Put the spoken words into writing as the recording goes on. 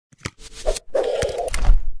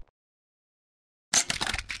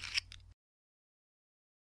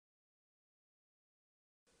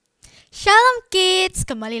Shalom Kids,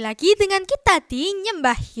 kembali lagi dengan kita di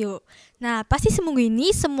Nyembah Yuk. Nah, pasti seminggu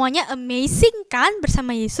ini semuanya amazing kan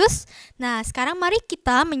bersama Yesus? Nah, sekarang mari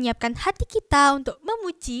kita menyiapkan hati kita untuk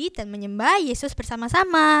memuji dan menyembah Yesus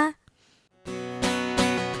bersama-sama.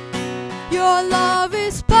 Your love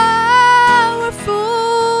is powerful,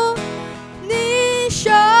 knee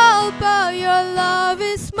shall bow, your love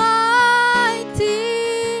is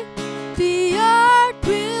mighty, the earth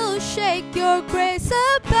will shake, your grace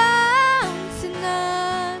abounds in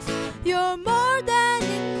us, you're more than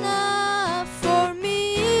enough for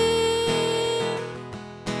me.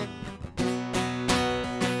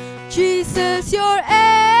 Jesus, you're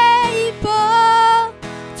able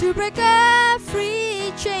to break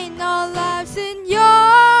every chain, our lives in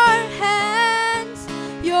your hands,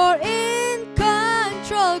 you're in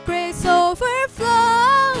control, grace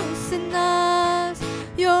overflows in us,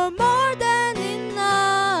 you're more than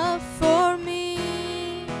enough for me.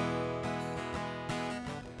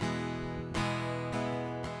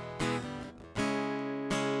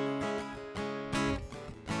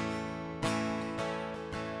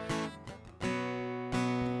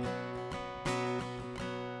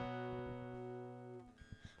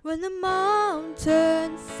 When the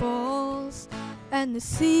mountain falls and the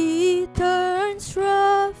sea turns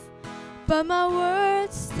rough, but my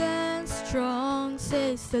word stands strong,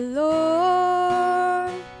 says the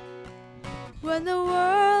Lord. When the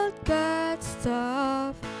world gets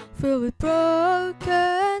tough, filled with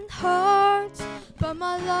broken hearts, but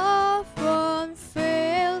my love won't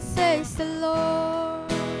fail, says the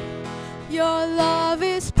Lord. Your love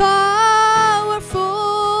is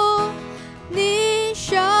powerful, knee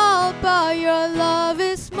shall bow, your love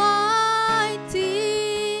is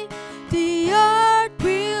mighty, the earth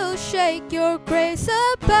will shake, your grace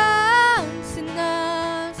abounds in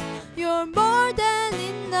us, you're more than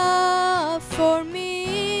enough for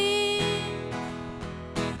me.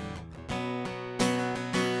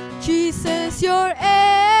 Jesus, you're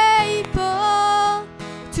able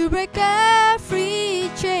to break every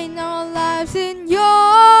chain, our lives in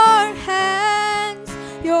your hands,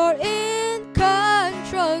 you're in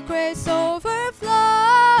control, grace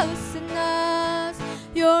overflows in us,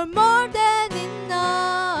 you're more than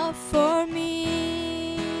enough for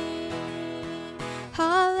me.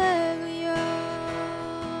 Hallelujah,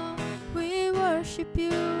 we worship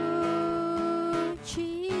you,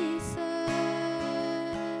 Jesus.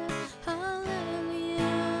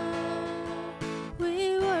 Hallelujah,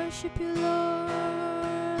 we worship you, Lord.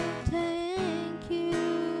 Thank you.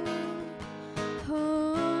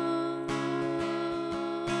 Oh,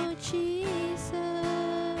 Jesus.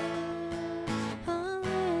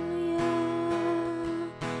 Hallelujah,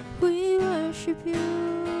 we worship you,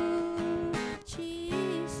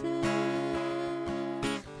 Jesus.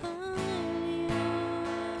 Hallelujah,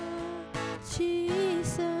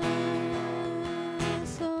 Jesus.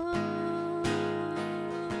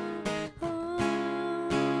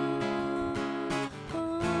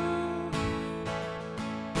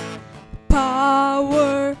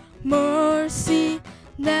 Power, mercy,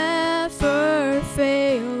 never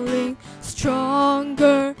failing,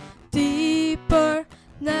 stronger, deeper,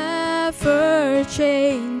 never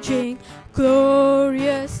changing,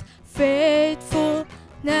 glorious, faithful,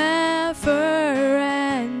 never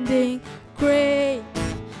ending, great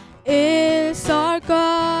is our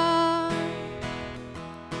God.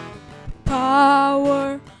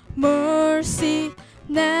 Power, mercy,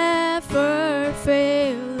 never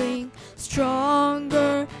failing,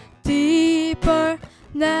 stronger, deeper,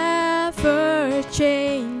 never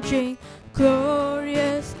changing,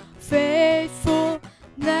 glorious, faithful,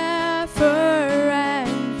 never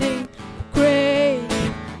ending, great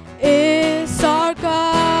is our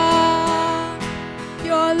God.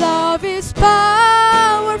 Your love is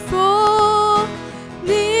powerful,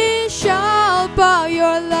 knee shall bow,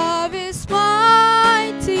 your love is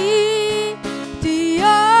mighty, the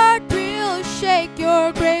earth will shake,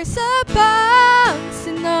 your grace abounds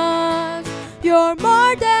in us, you're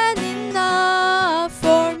more than enough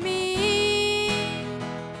for me.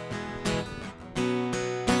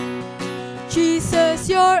 Jesus,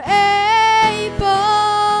 you're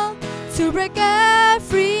able to break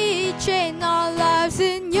every chain, our lives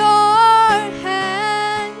in your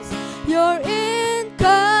hands, you're in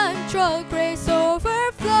control, grace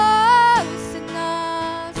overflows in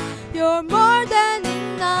us, you're more than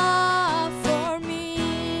enough for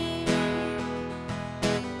me.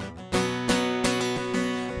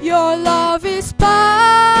 Your love is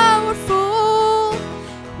powerful,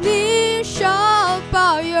 knee shall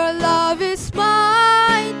bow, your love is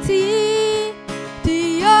mighty,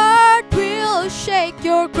 the earth will shake,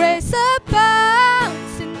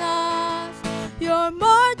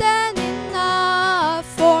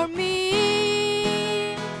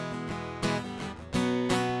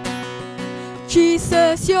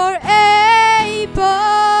 Jesus, you're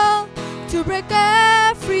able to break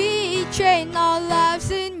every chain. Our lives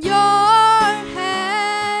in your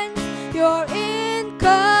hands. You're in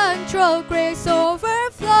control. Grace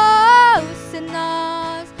overflows in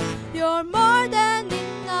us. You're more than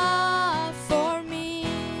enough for me.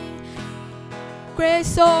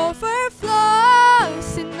 Grace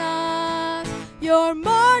overflows in us. You're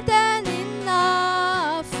more than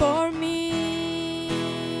enough for me.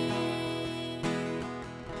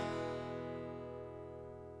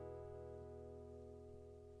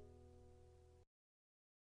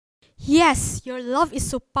 Yes, your love is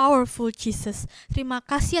so powerful, Jesus. Terima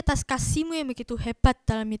kasih atas kasih-Mu yang begitu hebat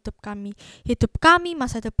dalam hidup kami. Hidup kami,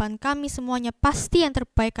 masa depan kami, semuanya pasti yang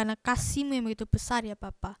terbaik karena kasih-Mu yang begitu besar ya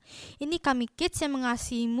Bapa. Ini kami kids yang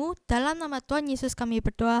mengasihi-Mu. Dalam nama Tuhan Yesus kami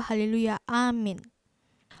berdoa. Haleluya. Amin.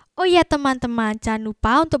 Oh ya teman-teman, jangan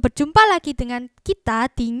lupa untuk berjumpa lagi dengan kita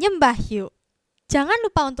di Nyembah Yuk. Jangan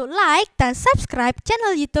lupa untuk like dan subscribe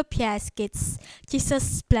channel YouTube YHS Kids.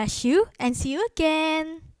 Jesus bless you and see you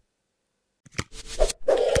again.